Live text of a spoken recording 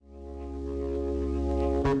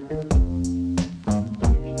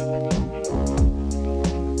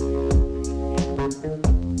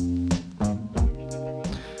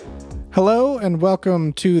and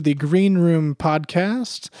welcome to the Green Room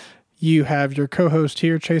podcast. You have your co-host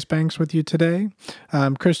here, Chase Banks, with you today.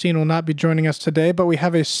 Christine will not be joining us today, but we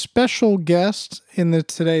have a special guest in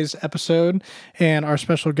today's episode, and our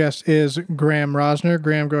special guest is Graeme Rosner.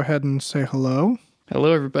 Graeme, go ahead and say hello.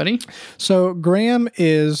 Hello, everybody. So Graeme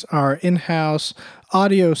is our in-house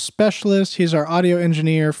audio specialist. He's our audio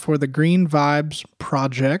engineer for the Green Vibes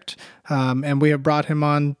project, and we have brought him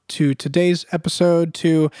on to today's episode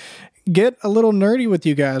to get a little nerdy with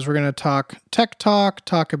you guys. We're going to talk tech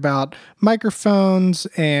talk about microphones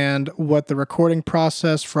and what the recording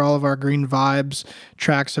process for all of our Green Vibes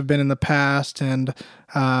tracks have been in the past, and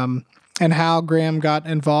how Graeme got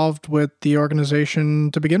involved with the organization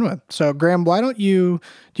to begin with. So Graeme, do you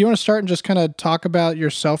want to start and just kind of talk about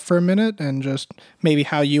yourself for a minute and just maybe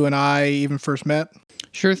how you and I even first met?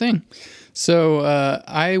 Sure thing. So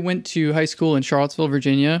I went to high school in Charlottesville,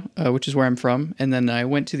 Virginia, which is where I'm from. And then I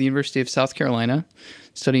went to the University of South Carolina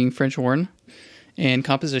studying French horn and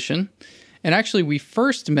composition. And actually, we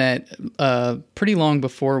first met pretty long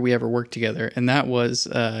before we ever worked together. And that was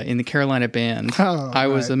in the Carolina band. I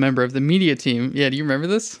was a member of the media team. Yeah, do you remember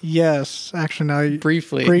this? Yes. Actually, now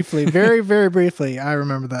Briefly. Very, very briefly. I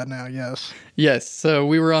remember that now, yes. Yes. So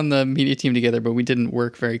we were on the media team together, but we didn't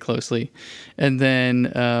work very closely. And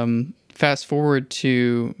then fast forward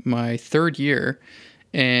to my third year,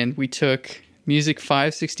 and we took Music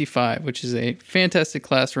 565, which is a fantastic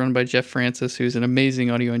class run by Jeff Francis, who's an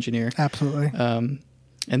amazing audio engineer. Absolutely. And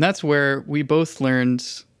that's where we both learned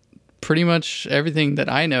pretty much everything that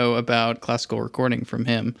I know about classical recording from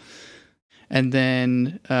him. And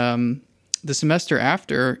then the semester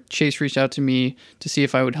after, Chase reached out to me to see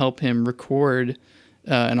if I would help him record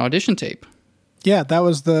an audition tape. Yeah, that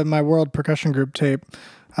was my World Percussion Group tape.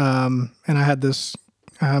 And I had this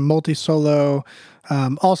multi-solo,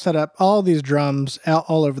 all set up, all these drums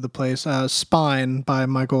all over the place. Spine by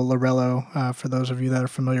Michael Lorello, for those of you that are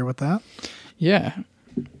familiar with that. Yeah.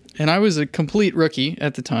 And I was a complete rookie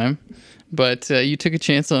at the time, but you took a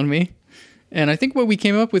chance on me. And I think what we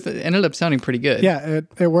came up with ended up sounding pretty good. Yeah,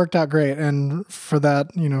 it worked out great. And for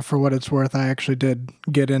that, for what it's worth, I actually did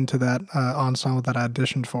get into that ensemble that I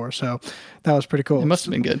auditioned for. So that was pretty cool. It must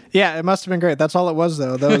have been good. Yeah, it must have been great. That's all it was,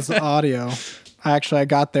 though. That was the audio. I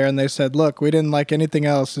got there and they said, look, we didn't like anything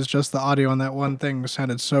else. It's just the audio on that one thing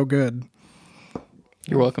sounded so good.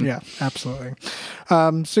 You're welcome. Yeah, absolutely.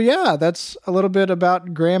 So yeah, that's a little bit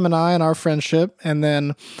about Graeme and I and our friendship. And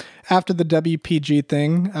then after the WPG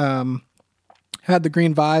thing, had the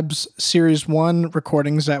Green Vibes Series 1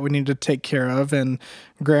 recordings that we needed to take care of, and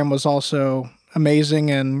Graeme was also amazing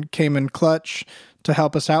and came in clutch to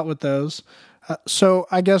help us out with those. So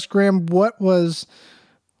I guess, Graeme, what was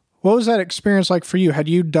that experience like for you? Had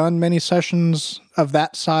you done many sessions of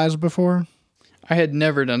that size before? I had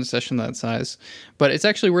never done a session that size, but it's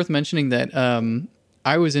actually worth mentioning that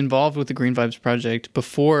I was involved with the Green Vibes project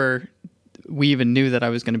before we even knew that I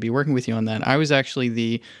was going to be working with you on that. I was actually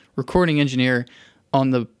the recording engineer on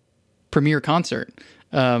the premiere concert.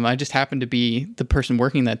 I just happened to be the person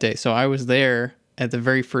working that day. So I was there at the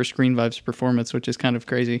very first Green Vibes performance, which is kind of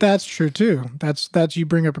crazy. That's true too. That's you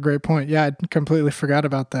bring up a great point. Yeah, I completely forgot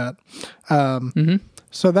about that.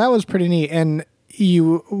 So that was pretty neat. And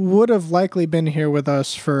you would have likely been here with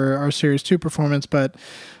us for our Series 2 performance, but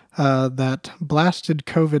that blasted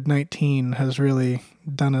COVID-19 has really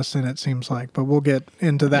done us in, it seems like, but we'll get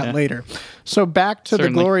into that later. So back to the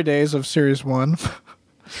glory days of Series 1.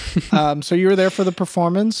 So you were there for the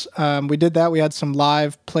performance. We did that. We had some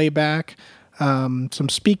live playback, some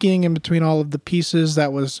speaking in between all of the pieces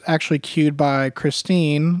that was actually cued by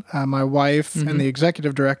Christine, my wife, and the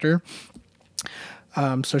executive director.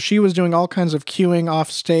 So she was doing all kinds of cueing off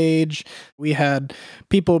stage. We had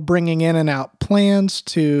people bringing in and out plants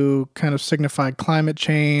to kind of signify climate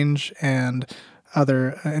change and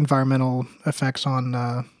other environmental effects on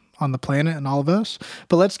the planet and all of us.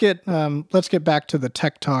 But let's get back to the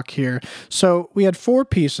tech talk here. So we had 4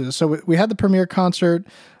 pieces. So we had the premiere concert.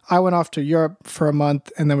 I went off to Europe for a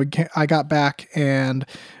month, and then I got back, and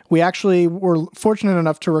we actually were fortunate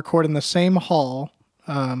enough to record in the same hall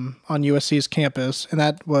on USC's campus, and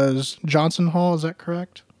that was Johnson Hall. Is that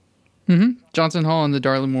correct? Mm-hmm. Johnson Hall and the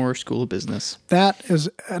Darla-Moore School of Business. That is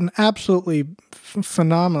an absolutely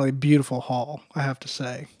phenomenally beautiful hall, I have to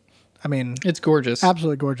say. I mean, it's gorgeous.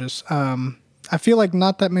 Absolutely gorgeous. I feel like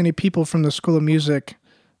not that many people from the School of Music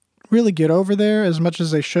really get over there as much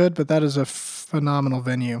as they should, but that is a phenomenal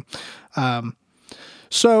venue.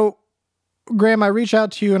 So, Graeme, I reach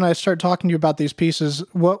out to you and I start talking to you about these pieces.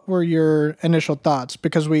 What were your initial thoughts?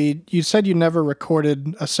 Because you said you never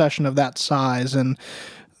recorded a session of that size, and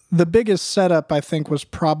the biggest setup, I think, was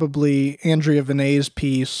probably Andrea Vinay's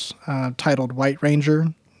piece titled White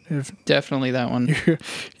Ranger. If Definitely that one.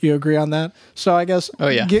 you agree on that? So I guess Oh,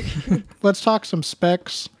 yeah. Let's talk some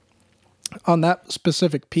specs on that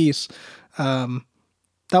specific piece. That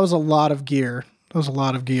was a lot of gear.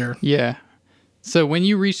 Yeah. So when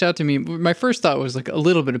you reached out to me, my first thought was like a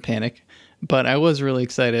little bit of panic, but I was really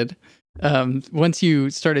excited. Once you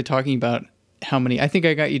started talking about how many, I think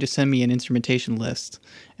I got you to send me an instrumentation list,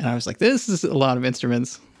 and I was like, this is a lot of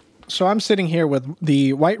instruments. So I'm sitting here with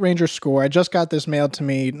the White Ranger score. I just got this mailed to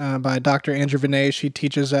me by Dr. Andrea Vinay. She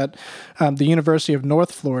teaches at the University of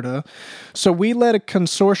North Florida. So we led a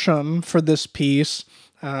consortium for this piece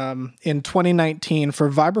in 2019 for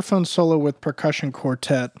vibraphone solo with percussion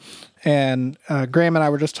quartet. And Graeme and I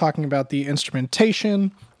were just talking about the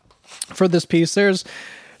instrumentation for this piece. There's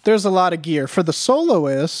a lot of gear. For the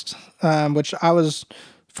soloist, which I was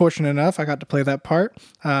fortunate enough, I got to play that part.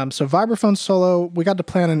 So vibraphone solo, we got to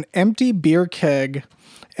play on an empty beer keg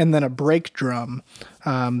and then a break drum.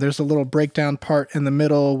 There's a little breakdown part in the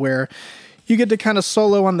middle where you get to kind of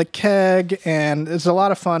solo on the keg, and it's a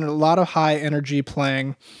lot of fun, a lot of high energy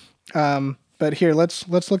playing. But here, let's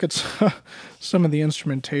look at some of the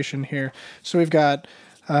instrumentation here. So we've got,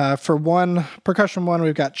 for percussion one,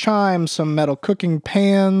 we've got chimes, some metal cooking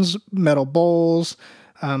pans, metal bowls,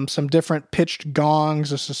 some different pitched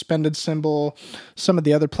gongs, a suspended cymbal. Some of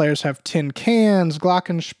the other players have tin cans,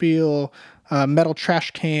 glockenspiel, metal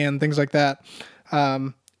trash can, things like that.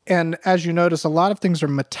 And as you notice, a lot of things are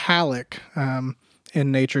metallic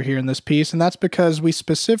in nature here in this piece, and that's because we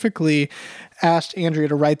specifically asked Andrea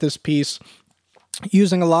to write this piece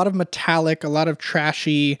using a lot of metallic, a lot of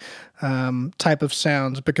trashy type of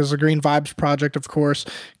sounds, because the Green Vibes Project, of course,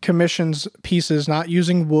 commissions pieces not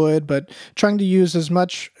using wood, but trying to use as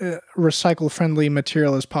much recycle-friendly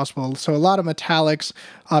material as possible. So a lot of metallics,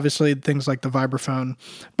 obviously things like the vibraphone.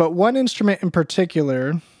 But one instrument in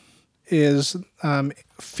particular is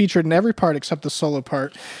featured in every part except the solo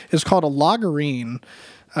part, is called a lagarine.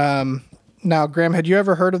 Now, Graeme, had you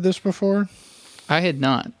ever heard of this before? I had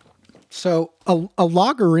not. So a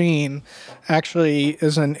lagarine actually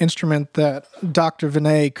is an instrument that Dr.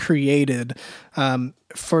 Vinay created.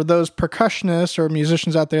 For those percussionists or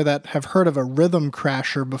musicians out there that have heard of a rhythm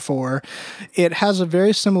crasher before, it has a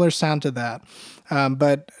very similar sound to that.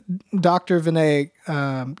 But Dr. Vinay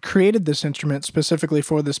created this instrument specifically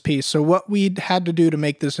for this piece. So what we had to do to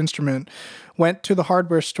make this instrument, went to the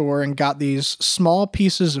hardware store and got these small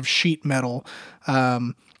pieces of sheet metal,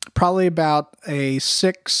 probably about a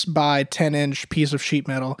 6 by 10 inch piece of sheet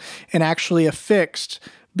metal, and actually affixed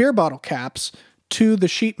beer bottle caps to the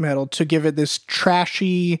sheet metal to give it this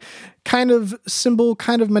trashy kind of cymbal,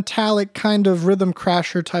 kind of metallic, kind of rhythm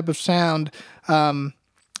crasher type of sound. And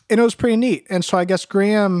it was pretty neat. And so I guess,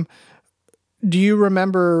 Graeme, do you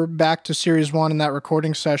remember back to Series 1 in that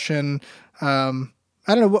recording session?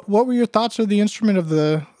 I don't know, what were your thoughts of the instrument, of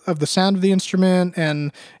the sound of the instrument?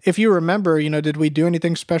 And if you remember, did we do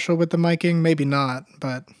anything special with the miking? Maybe not,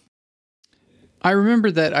 but... I remember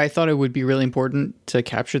that I thought it would be really important to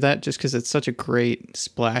capture that just because it's such a great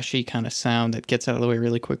splashy kind of sound that gets out of the way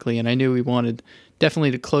really quickly. And I knew we wanted definitely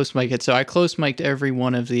to close mic it. So I close mic'd every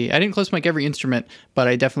one of I didn't close mic every instrument, but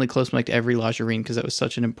I definitely close mic'd every lagarine because that was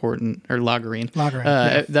such an important, or lagarine.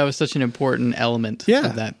 Yeah. That was such an important element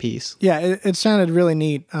of that piece. Yeah, it sounded really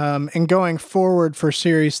neat. And going forward for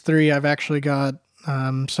Series 3, I've actually got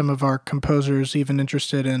some of our composers even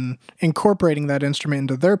interested in incorporating that instrument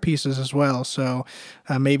into their pieces as well. So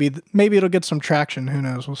maybe it'll get some traction. Who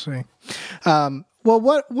knows? We'll see. Well,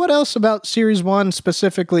 what else about Series 1,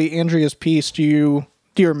 specifically Andrea's piece, do you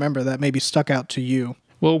remember that maybe stuck out to you?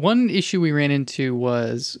 Well, one issue we ran into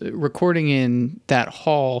was recording in that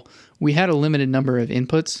hall. We had a limited number of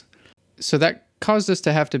inputs, so that caused us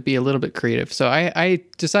to have to be a little bit creative. So I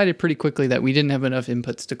decided pretty quickly that we didn't have enough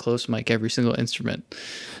inputs to close mic every single instrument.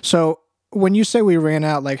 So when you say we ran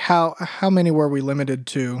out, like how many were we limited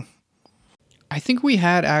to? I think we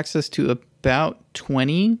had access to about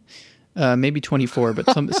 20, maybe 24, but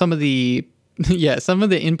some of the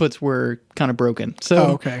inputs were kind of broken.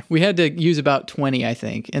 So we had to use about 20, I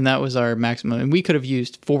think, and that was our maximum. And we could have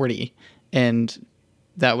used 40, and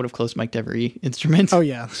that would have close mic'd every instrument. Oh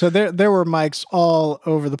yeah. So there were mics all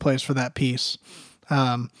over the place for that piece.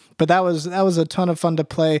 But that was a ton of fun to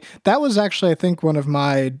play. That was actually, I think, one of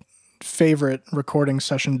my favorite recording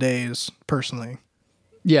session days personally.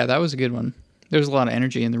 Yeah, that was a good one. There was a lot of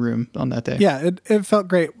energy in the room on that day. Yeah, it felt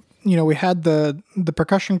great. We had the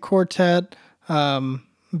percussion quartet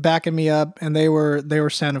backing me up, and they were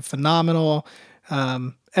sounding phenomenal.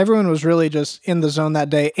 everyone was really just in the zone that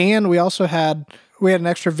day. And we also had an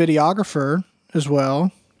extra videographer as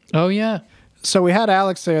well. Oh, yeah. So we had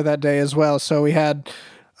Alex there that day as well. So we had,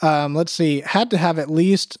 had to have at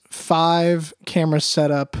least 5 cameras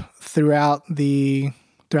set up throughout the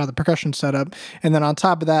percussion setup. And then on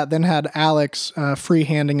top of that, then had Alex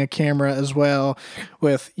freehanding a camera as well,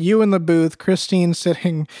 with you in the booth, Christine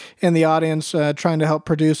sitting in the audience trying to help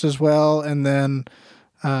produce as well, and then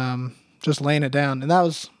just laying it down. And that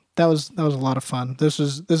was a lot of fun. This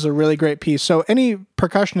is a really great piece. So any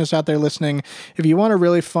percussionists out there listening, if you want a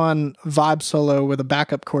really fun vibe solo with a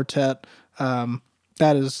backup quartet,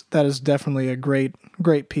 that is definitely a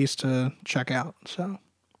great piece to check out. So,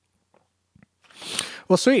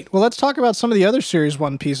 well, sweet. Well, let's talk about some of the other Series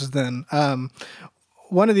 1 pieces then.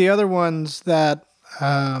 One of the other ones that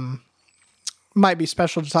might be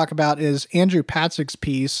special to talk about is Andrew Patzik's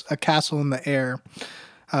piece, A Castle in the Air.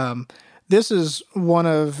 This is one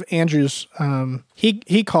of Andrew's,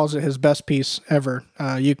 he calls it his best piece ever.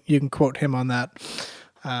 You can quote him on that.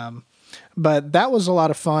 But that was a lot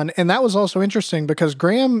of fun. And that was also interesting because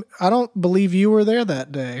Graeme, I don't believe you were there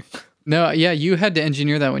that day. No, yeah, you had to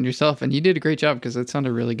engineer that one yourself, and you did a great job because it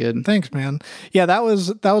sounded really good. Thanks, man. Yeah, that was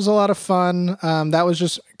a lot of fun. That was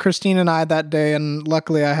just Christine and I that day, and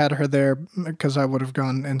luckily I had her there because I would have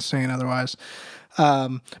gone insane otherwise.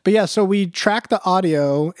 But yeah, so we tracked the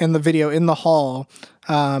audio and the video in the hall,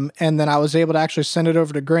 and then I was able to actually send it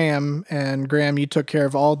over to Graeme, and Graeme, you took care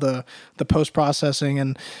of all the post-processing,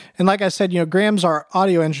 and like I said, Graeme's our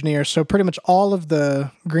audio engineer, so pretty much all of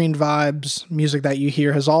the Green Vibes music that you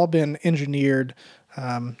hear has all been engineered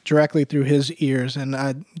directly through his ears, and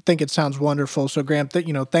I think it sounds wonderful. So Graeme,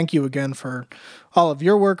 thank you again for all of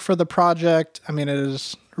your work for the project. I mean, it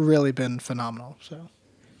has really been phenomenal, so...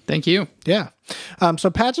 Thank you. Yeah. So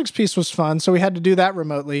Patrick's piece was fun. So we had to do that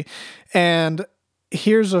remotely. And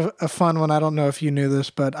here's a fun one. I don't know if you knew this,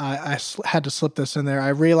 but I had to slip this in there. I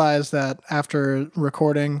realized that after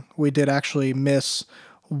recording, we did actually miss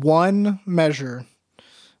one measure.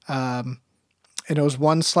 And it was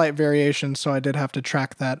one slight variation. So I did have to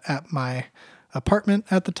track that at my apartment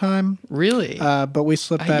at the time. Really? But we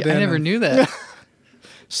slipped that in. I never knew that.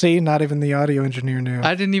 See, not even the audio engineer knew.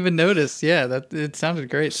 I didn't even notice. Yeah, it sounded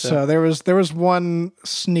great. So there was one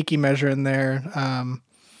sneaky measure in there,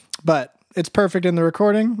 but it's perfect in the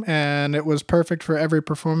recording, and it was perfect for every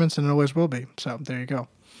performance, and it always will be. So there you go.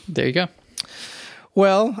 There you go.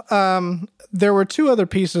 Well, there were 2 other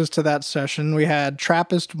pieces to that session. We had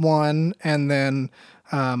Trappist 1, and then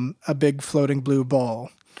a big floating blue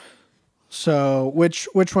ball. So which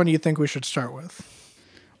one do you think we should start with?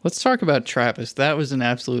 Let's talk about Trappist. That was an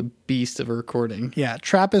absolute beast of a recording. Yeah,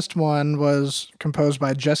 Trappist 1 was composed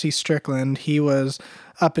by Jesse Strickland. He was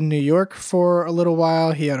up in New York for a little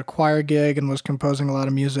while. He had a choir gig and was composing a lot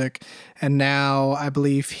of music. And now I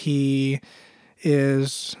believe he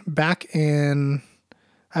is back in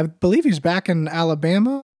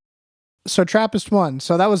Alabama. So Trappist 1.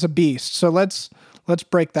 So that was a beast. So let's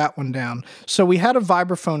break that one down. So we had a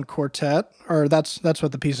vibraphone quartet, or that's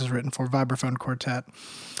what the piece is written for, vibraphone quartet.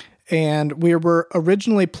 And we were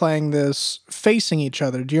originally playing this facing each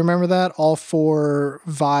other. Do you remember that? All 4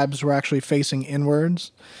 vibes were actually facing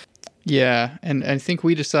inwards. Yeah, and I think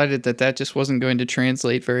we decided that just wasn't going to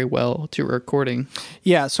translate very well to a recording.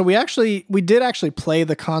 Yeah, so we did actually play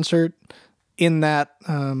the concert in that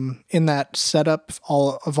setup,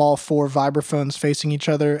 all 4 vibraphones facing each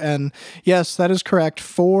other. And yes, that is correct.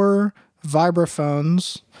 4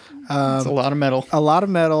 vibraphones. It's a lot of metal. A lot of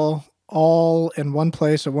metal, all in one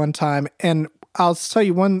place at one time. And I'll tell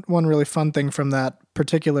you one really fun thing from that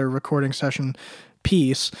particular recording session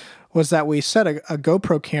piece was that we set a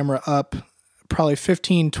GoPro camera up probably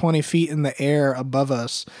 15, 20 feet in the air above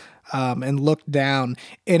us. And looked down,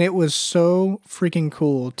 and it was so freaking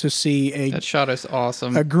cool to see that shot is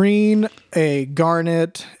awesome. A green, a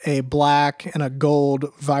garnet, a black, and a gold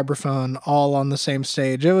vibraphone all on the same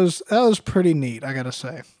stage. That was pretty neat, I gotta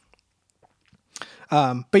say.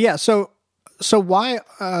 But yeah, so why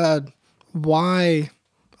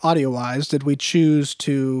audio wise did we choose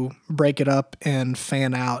to break it up and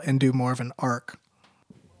fan out and do more of an arc?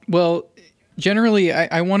 Well, generally,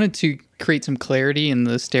 I wanted to create some clarity in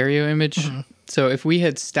the stereo image. Mm-hmm. So if we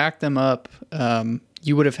had stacked them up,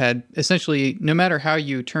 you would have had, essentially, no matter how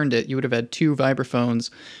you turned it, you would have had 2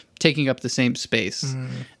 vibraphones taking up the same space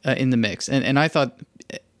in the mix. And I thought,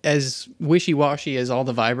 as wishy-washy as all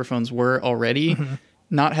the vibraphones were already,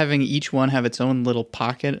 not having each one have its own little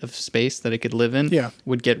pocket of space that it could live in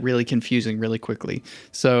would get really confusing really quickly.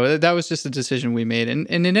 So that was just a decision we made.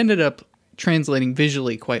 And it ended up translating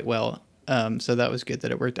visually quite well. So that was good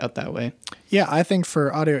that it worked out that way. Yeah, I think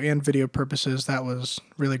for audio and video purposes, that was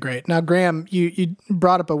really great. Now, Graeme, you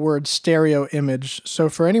brought up a word, stereo image. So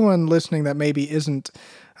for anyone listening that maybe isn't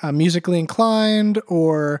musically inclined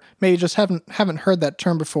or maybe just haven't heard that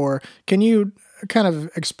term before, can you kind of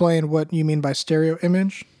explain what you mean by stereo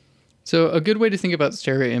image? So a good way to think about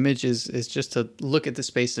stereo image is just to look at the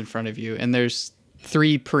space in front of you. And there's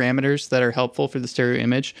 3 parameters that are helpful for the stereo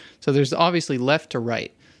image. So there's obviously left to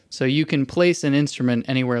right. So you can place an instrument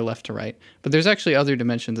anywhere left to right. But there's actually other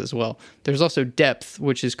dimensions as well. There's also depth,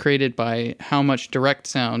 which is created by how much direct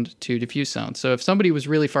sound to diffuse sound. So if somebody was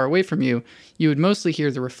really far away from you, you would mostly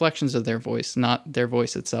hear the reflections of their voice, not their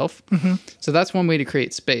voice itself. Mm-hmm. So that's one way to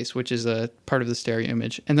create space, which is a part of the stereo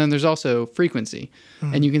image. And then there's also frequency.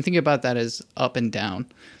 Mm-hmm. And you can think about that as up and down.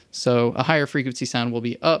 So a higher frequency sound will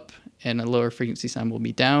be up and a lower frequency sound will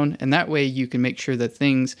be down. And that way you can make sure that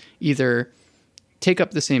things either take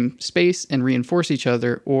up the same space and reinforce each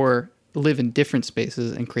other or live in different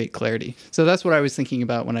spaces and create clarity. So that's what I was thinking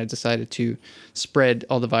about when I decided to spread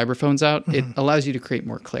all the vibraphones out. Mm-hmm. It allows you to create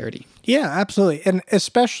more clarity. Yeah, absolutely. And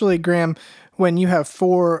especially, Graeme, when you have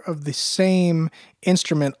 4 of the same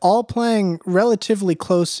instrument all playing relatively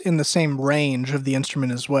close in the same range of the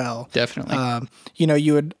instrument as well. Definitely.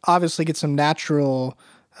 You would obviously get some natural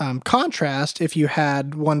contrast if you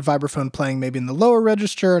had one vibraphone playing maybe in the lower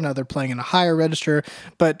register, another playing in a higher register.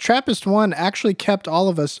 But TRAPPIST-1 actually kept all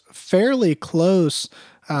of us fairly close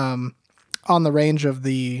on the range of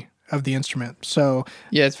the instrument. So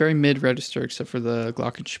yeah, it's very mid-register except for the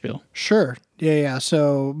glockenspiel. Sure. Yeah.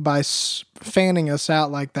 So by fanning us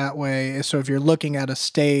out like that way, so if you're looking at a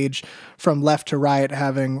stage from left to right,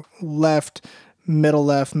 having left, middle,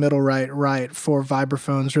 right, 4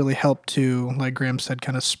 vibraphones really help to, like Graeme said,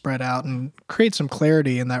 kind of spread out and create some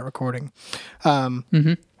clarity in that recording.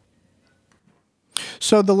 Mm-hmm.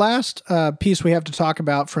 So the last piece we have to talk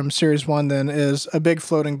about from Series 1 then is A Big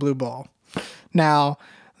Floating Blue Ball. Now,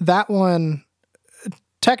 that one,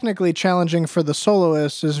 technically challenging for the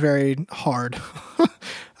soloist, is very hard.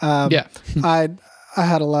 Yeah. I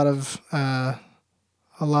had a lot of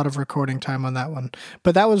recording time on that one,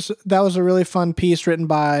 but that was a really fun piece written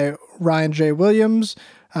by Ryan J. Williams.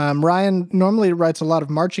 Ryan normally writes a lot of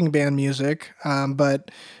marching band music, but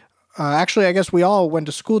actually, I guess we all went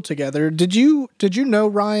to school together. Did you know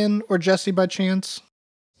Ryan or Jesse by chance?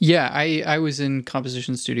 Yeah, I was in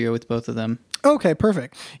composition studio with both of them. Okay,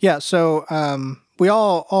 perfect. Yeah, so we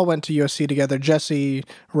all went to USC together, Jesse,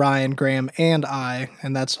 Ryan, Graeme, and I,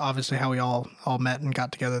 and that's obviously how we all met and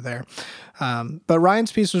got together there. But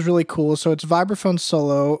Ryan's piece was really cool. So it's vibraphone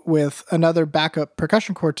solo with another backup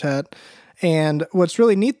percussion quartet. And what's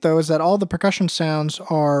really neat, though, is that all the percussion sounds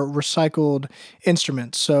are recycled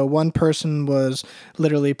instruments. So one person was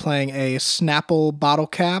literally playing a Snapple bottle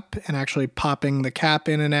cap and actually popping the cap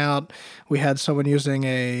in and out. We had someone using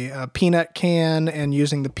a peanut can and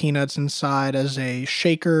using the peanuts inside as a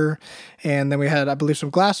shaker. And then we had, I believe, some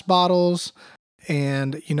glass bottles.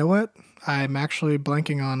 And you know what? I'm actually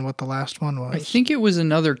blanking on what the last one was. I think it was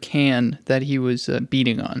another can that he was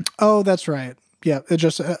beating on. Oh, that's right. Yeah, it's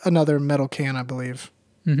just another metal can, I believe.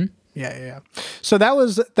 Mm-hmm. Yeah. So that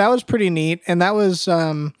was pretty neat, and that was,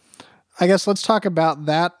 I guess, let's talk about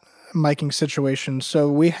that miking situation. So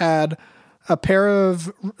we had a pair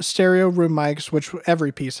of stereo room mics, which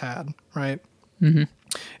every piece had, right? Mm-hmm.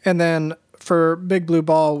 And then for Big Blue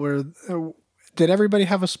Ball, did everybody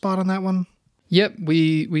have a spot on that one? Yep,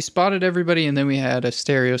 we spotted everybody, and then we had a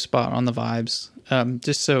stereo spot on the vibes.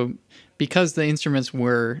 Just so, because the instruments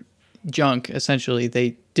were junk, essentially,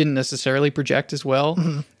 they didn't necessarily project as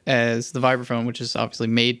well as the vibraphone, which is obviously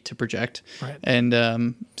made to project. Right.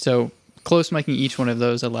 And so close miking each one of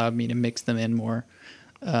those allowed me to mix them in more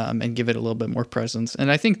and give it a little bit more presence.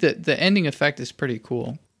 And I think that the ending effect is pretty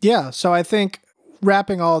cool. Yeah, so I think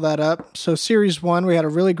wrapping all that up, so Series 1, we had a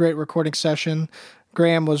really great recording session.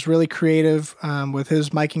 Graeme was really creative with his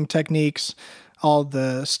miking techniques, all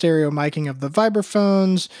the stereo miking of the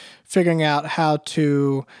vibraphones, figuring out how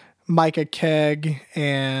to mic a keg,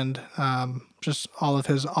 and just all of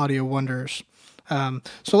his audio wonders.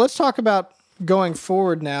 So let's talk about going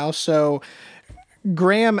forward now. So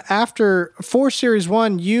Graeme, for Series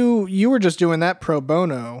 1, you were just doing that pro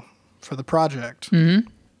bono for the project. Mm-hmm.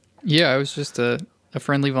 Yeah, I was just a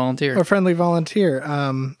friendly volunteer. A friendly volunteer,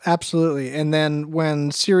 absolutely. And then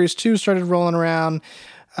when Series 2 started rolling around,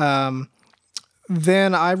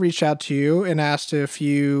 then I reached out to you and asked if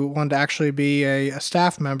you wanted to actually be a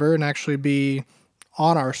staff member and actually be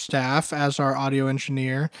on our staff as our audio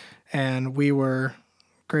engineer. And we were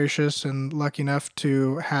gracious and lucky enough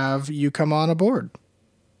to have you come on aboard.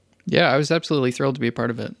 Yeah, I was absolutely thrilled to be a part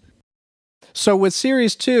of it. So with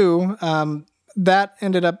Series 2, that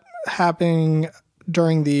ended up happening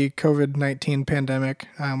during the COVID-19 pandemic,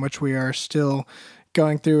 which we are still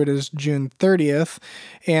going through. It is June 30th.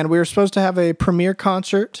 And we were supposed to have a premiere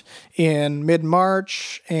concert in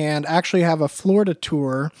mid-March and actually have a Florida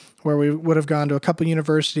tour where we would have gone to a couple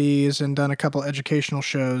universities and done a couple educational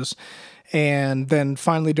shows. And then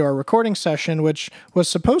finally do our recording session, which was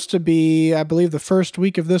supposed to be, I believe, the first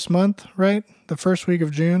week of this month, right? The first week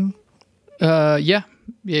of June? Yeah.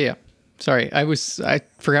 Sorry, I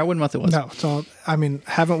forgot what month it was. No, it's all, I mean,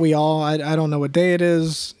 haven't we all? I don't know what day it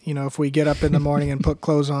is. You know, if we get up in the morning and put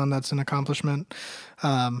clothes on, that's an accomplishment.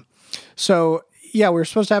 So, yeah, we were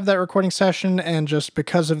supposed to have that recording session, and just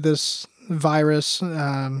because of this virus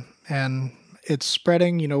and it's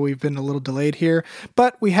spreading, you know, we've been a little delayed here.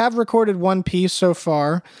 But we have recorded one piece so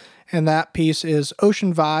far, and that piece is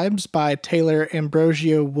Ocean Vibes by Taylor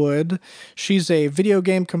Ambrosio Wood. She's a video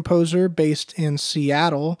game composer based in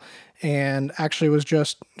Seattle, and actually was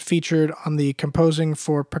just featured on the Composing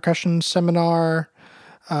for Percussion seminar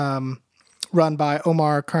run by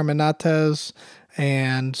Omar Carmenates.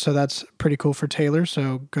 And so that's pretty cool for Taylor.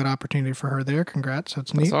 So good opportunity for her there. Congrats.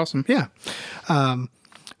 That's neat. That's awesome. Yeah.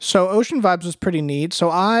 So Ocean Vibes was pretty neat. So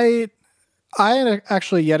I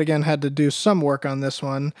actually yet again had to do some work on this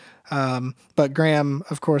one. But Graeme,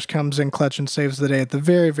 of course, comes in clutch and saves the day at the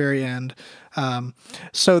very, very end.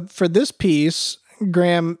 So for this piece,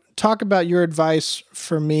 Graeme, talk about your advice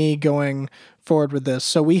for me going forward with this.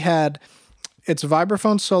 So it's a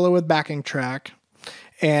vibraphone solo with backing track,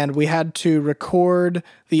 and we had to record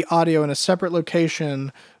the audio in a separate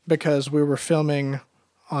location because we were filming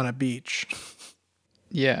on a beach.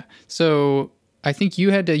 Yeah. So I think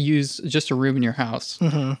you had to use just a room in your house.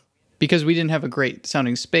 Mm-hmm. Because we didn't have a great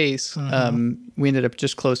sounding space. Mm-hmm. We ended up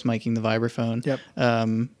just close miking the vibraphone.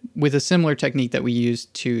 Yep. With a similar technique that we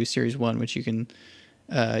used to Series 1, which you can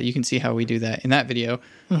see how we do that in that video.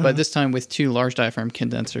 Mm-hmm. But this time with two large diaphragm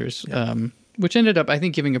condensers, yep. Which ended up, I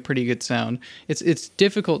think, giving a pretty good sound. It's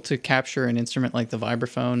difficult to capture an instrument like the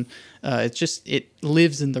vibraphone. It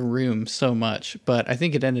lives in the room so much. But I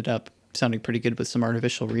think it ended up sounding pretty good with some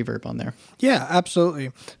artificial reverb on there. Yeah,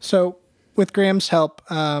 absolutely. So with Graeme's help,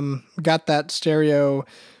 got that stereo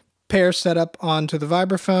pair set up onto the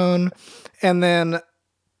vibraphone. And then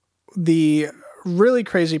the really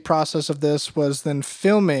crazy process of this was then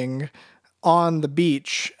filming on the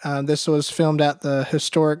beach. This was filmed at the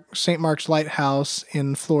historic St. Mark's Lighthouse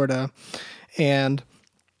in Florida. And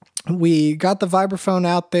we got the vibraphone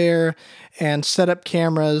out there and set up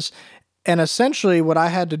cameras. And essentially what I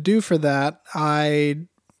had to do for that,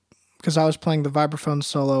 because I was playing the vibraphone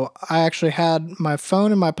solo, I actually had my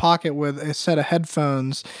phone in my pocket with a set of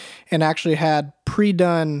headphones and actually had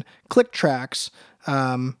pre-done click tracks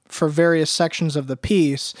for various sections of the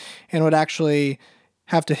piece, and would actually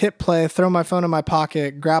have to hit play, throw my phone in my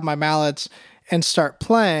pocket, grab my mallets, and start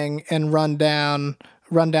playing and run down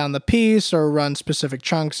the piece or run specific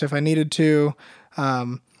chunks if I needed to.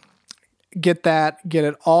 Get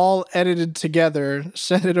it all edited together,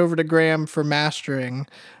 send it over to Graeme for mastering,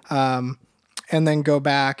 and then go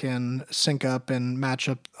back and sync up and match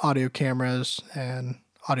up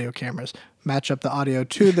match up the audio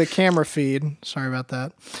to the camera feed. Sorry about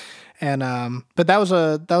that. And but that was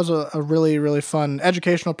a really, really fun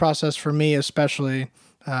educational process for me, especially.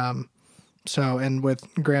 And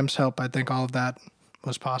with Graeme's help, I think all of that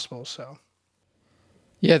was possible. So.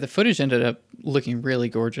 Yeah, the footage ended up looking really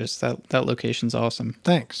gorgeous. That location's awesome.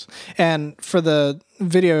 Thanks. And for the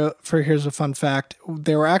video, here's a fun fact,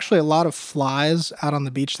 there were actually a lot of flies out on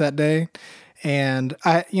the beach that day. And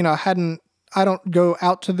I don't go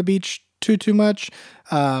out to the beach too much.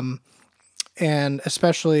 And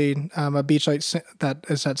especially a beach like that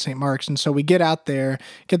is at St. Mark's. And so we get out there,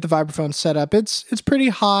 get the vibraphone set up. It's pretty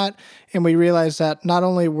hot, and we realize that not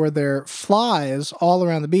only were there flies all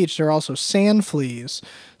around the beach, there are also sand fleas.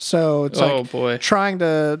 So it's trying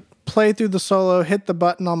to play through the solo, hit the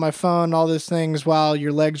button on my phone, all these things while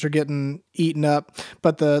your legs are getting eaten up.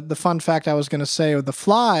 But the fun fact I was going to say with the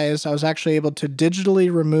flies, I was actually able to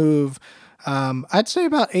digitally remove I'd say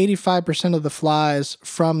about 85% of the flies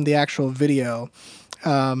from the actual video.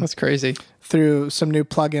 That's crazy. Through some new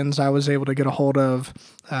plugins I was able to get a hold of.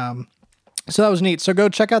 So that was neat. So go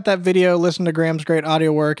check out that video, listen to Graeme's great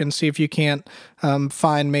audio work, and see if you can't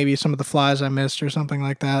find maybe some of the flies I missed or something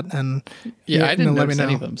like that. And I didn't notice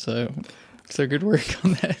any of them, so good work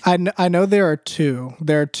on that. I know there are two.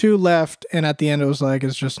 There are two left, and at the end it was like,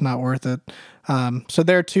 it's just not worth it. So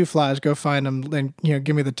there are two flies. Go find them and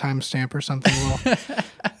give me the timestamp or something. We'll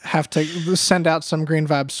have to send out some Green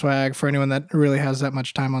Vibe swag for anyone that really has that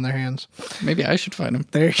much time on their hands. Maybe I should find them.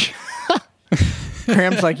 There you go.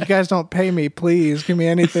 Graham's like, you guys don't pay me, please give me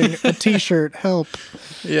anything. A t-shirt, help.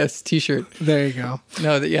 Yes, t-shirt. There you go.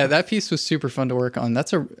 No, that piece was super fun to work on.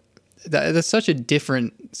 That's such a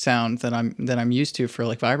different sound that I'm used to for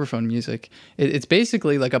like vibraphone music. It's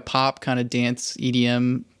basically like a pop kind of dance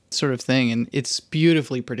EDM sort of thing, and it's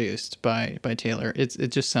beautifully produced by Taylor.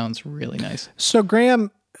 It just sounds really nice. So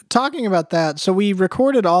Graeme, talking about that, so we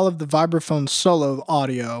recorded all of the vibraphone solo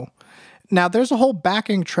audio. Now there's a whole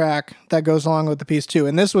backing track that goes along with the piece too,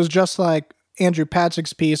 and this was just like Andrew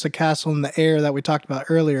Patzik's piece, A Castle in the Air, that we talked about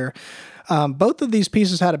earlier. Both of these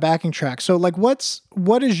pieces had a backing track. So like,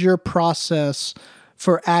 what is your process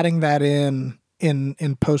for adding that in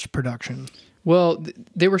post-production? Well,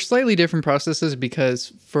 they were slightly different processes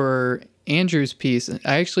because for Andrew's piece,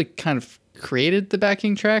 I actually kind of created the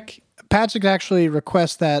backing track. Patzik actually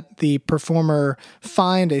requests that the performer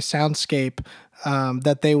find a soundscape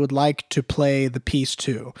that they would like to play the piece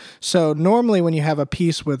to. So normally when you have a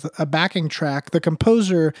piece with a backing track, the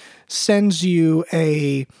composer sends you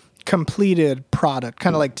a completed product,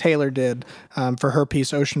 kind of like Taylor did for her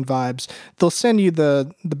piece, Ocean Vibes. They'll send you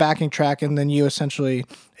the backing track, and then you essentially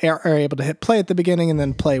are able to hit play at the beginning and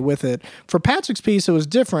then play with it. For Patrick's piece, it was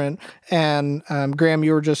different, and Graeme,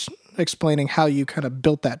 you were just explaining how you kind of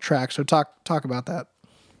built that track. So talk about that.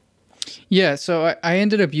 Yeah, so I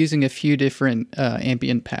ended up using a few different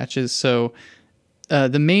ambient patches. So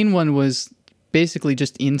the main one was basically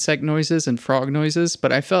just insect noises and frog noises,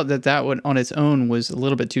 but I felt that one on its own was a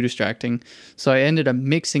little bit too distracting. So I ended up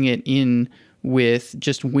mixing it in with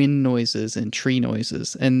just wind noises and tree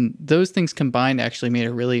noises. And those things combined actually made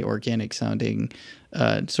a really organic sounding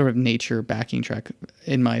sort of nature backing track,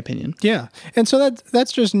 in my opinion. Yeah. And so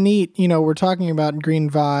that's just neat. You know, we're talking about green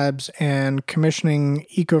vibes and commissioning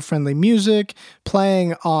eco-friendly music,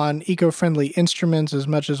 playing on eco-friendly instruments as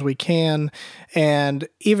much as we can. And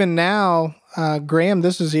even now, Graeme,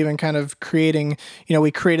 this is even kind of creating, you know,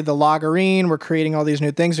 we created the Lagarine, we're creating all these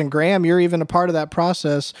new things. And Graeme, you're even a part of that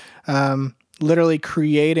process, literally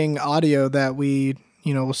creating audio that we,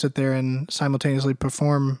 you know, we'll sit there and simultaneously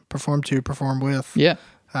perform with. Yeah.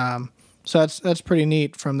 So that's pretty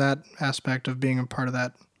neat from that aspect of being a part of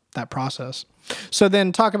that process. So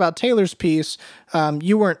then talk about Taylor's piece.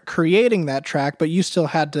 You weren't creating that track, but you still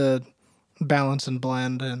had to balance and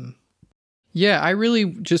blend and... Yeah, I really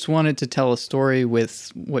just wanted to tell a story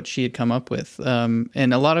with what she had come up with.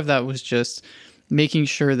 And a lot of that was just making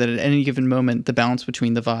sure that at any given moment, the balance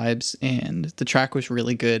between the vibes and the track was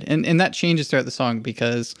really good. And that changes throughout the song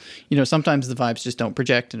because, you know, sometimes the vibes just don't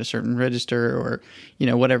project in a certain register or, you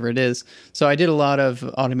know, whatever it is. So I did a lot of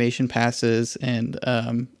automation passes, and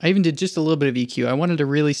I even did just a little bit of EQ. I wanted to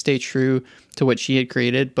really stay true to what she had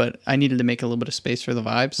created, but I needed to make a little bit of space for the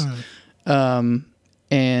vibes.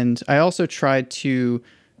 And I also tried to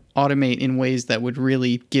automate in ways that would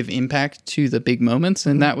really give impact to the big moments.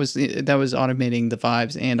 And that was automating the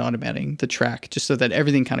vibes and automating the track, just so that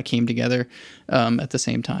everything kind of came together at the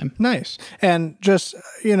same time. Nice. And just,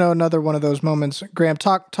 you know, another one of those moments, Graeme,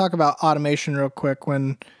 talk about automation real quick.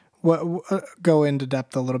 Go into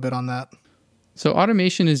depth a little bit on that. So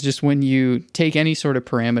automation is just when you take any sort of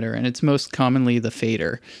parameter, and it's most commonly the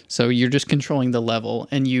fader. So you're just controlling the level,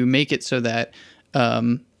 and you make it so that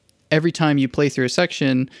every time you play through a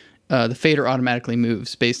section, the fader automatically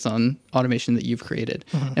moves based on automation that you've created.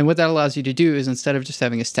 Mm-hmm. And what that allows you to do is, instead of just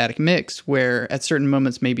having a static mix where at certain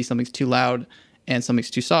moments maybe something's too loud and something's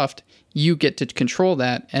too soft, you get to control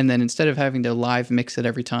that. And then instead of having to live mix it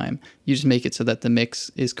every time, you just make it so that the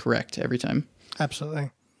mix is correct every time.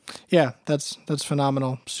 Absolutely. Yeah, that's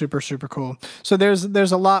phenomenal. Super, super cool. So there's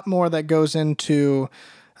a lot more that goes into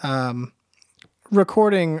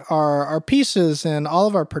recording our pieces and all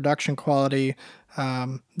of our production quality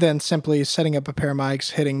than simply setting up a pair of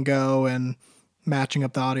mics, hitting go, and matching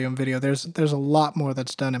up the audio and video. There's a lot more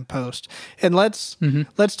that's done in post. And let's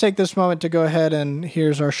take this moment to go ahead, and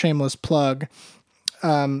here's our shameless plug.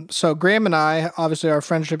 So Graeme and I, obviously our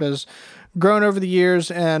friendship has grown over the years,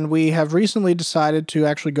 and we have recently decided to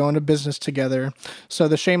actually go into business together. So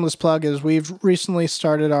the shameless plug is we've recently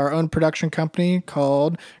started our own production company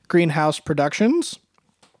called Greenhouse Productions.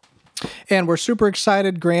 And we're super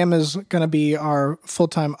excited. Graeme is going to be our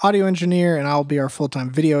full-time audio engineer, and I'll be our full-time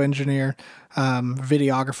video engineer,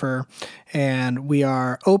 videographer. And we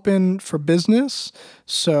are open for business.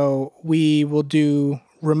 So we will do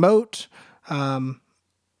remote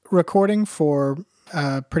recording for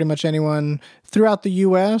pretty much anyone throughout the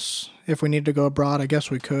U.S. If we need to go abroad, I guess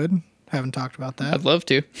we could. Haven't talked about that. I'd love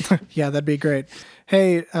to. Yeah, that'd be great.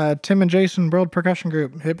 Hey, Tim and Jason, World Percussion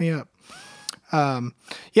Group, hit me up.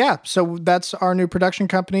 Yeah, so that's our new production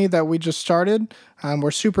company that we just started.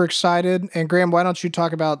 We're super excited. And Graeme, why don't you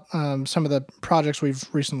talk about some of the projects we've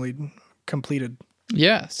recently completed?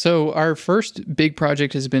 Yeah, so our first big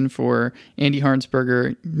project has been for Andy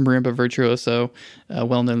Harnsberger, marimba virtuoso,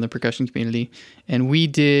 well known in the percussion community, and we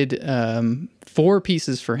did 4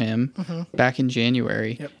 pieces for him back in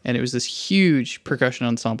January, and it was this huge percussion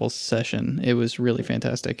ensemble session. It was really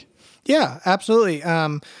fantastic. Yeah, absolutely.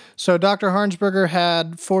 So Dr. Harnsberger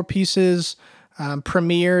had 4 pieces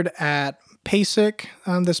premiered at PASIC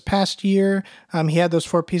this past year. He had those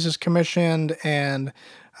 4 pieces commissioned, and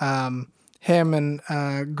him and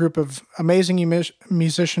a group of amazing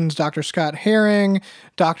musicians, Dr. Scott Herring,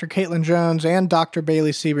 Dr. Caitlin Jones, and Dr.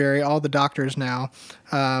 Bailey Seabury, all the doctors now,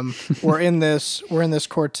 were in this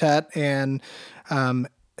quartet. And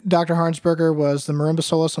Dr. Harnsberger was the marimba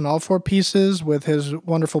soloist on all 4 pieces with his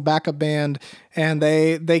wonderful backup band, and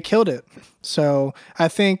they killed it. So I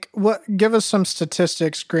think, give us some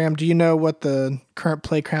statistics, Graeme. Do you know what the current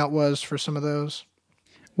play count was for some of those?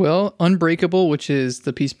 Well, Unbreakable, which is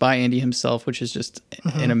the piece by Andy himself, which is just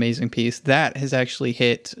an amazing piece, that has actually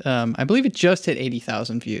hit, I believe it just hit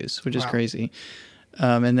 80,000 views, which is crazy.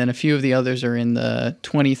 And then a few of the others are in the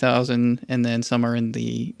 20,000, and then some are in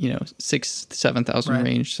the 6,000-7,000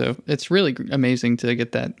 range. So it's really amazing to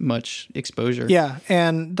get that much exposure. Yeah,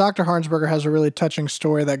 and Dr. Harnsberger has a really touching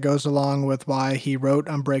story that goes along with why he wrote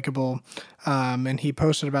Unbreakable, and he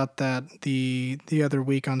posted about that the other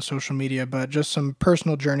week on social media. But just some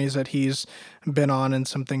personal journeys that he's been on and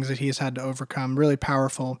some things that he's had to overcome. Really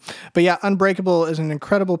powerful. But yeah, Unbreakable is an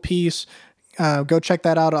incredible piece. Go check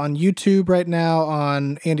that out on YouTube right now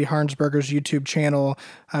on Andy Harnsberger's YouTube channel.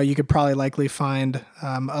 You could probably likely find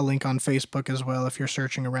a link on Facebook as well if you're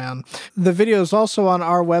searching around. The video is also on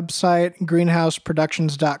our website,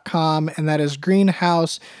 greenhouseproductions.com, and that is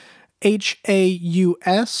Greenhouse,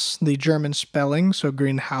 Haus, the German spelling, so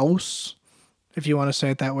Greenhouse. If you want to say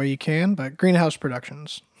it that way, you can, but Greenhouse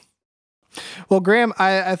Productions. Well, Graeme,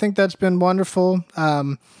 I think that's been wonderful.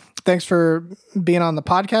 Thanks for being on the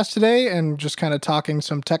podcast today and just kind of talking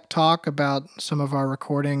some tech talk about some of our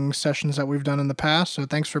recording sessions that we've done in the past. So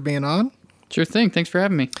thanks for being on. Sure thing. Thanks for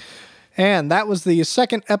having me. And that was the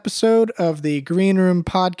second episode of the Green Room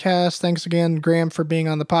podcast. Thanks again, Graeme, for being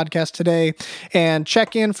on the podcast today. And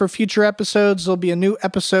check in for future episodes. There'll be a new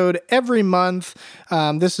episode every month.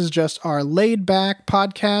 This is just our laid-back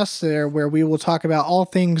podcast there where we will talk about all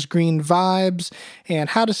things green vibes and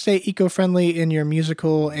how to stay eco-friendly in your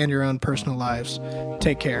musical and your own personal lives.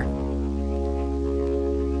 Take care.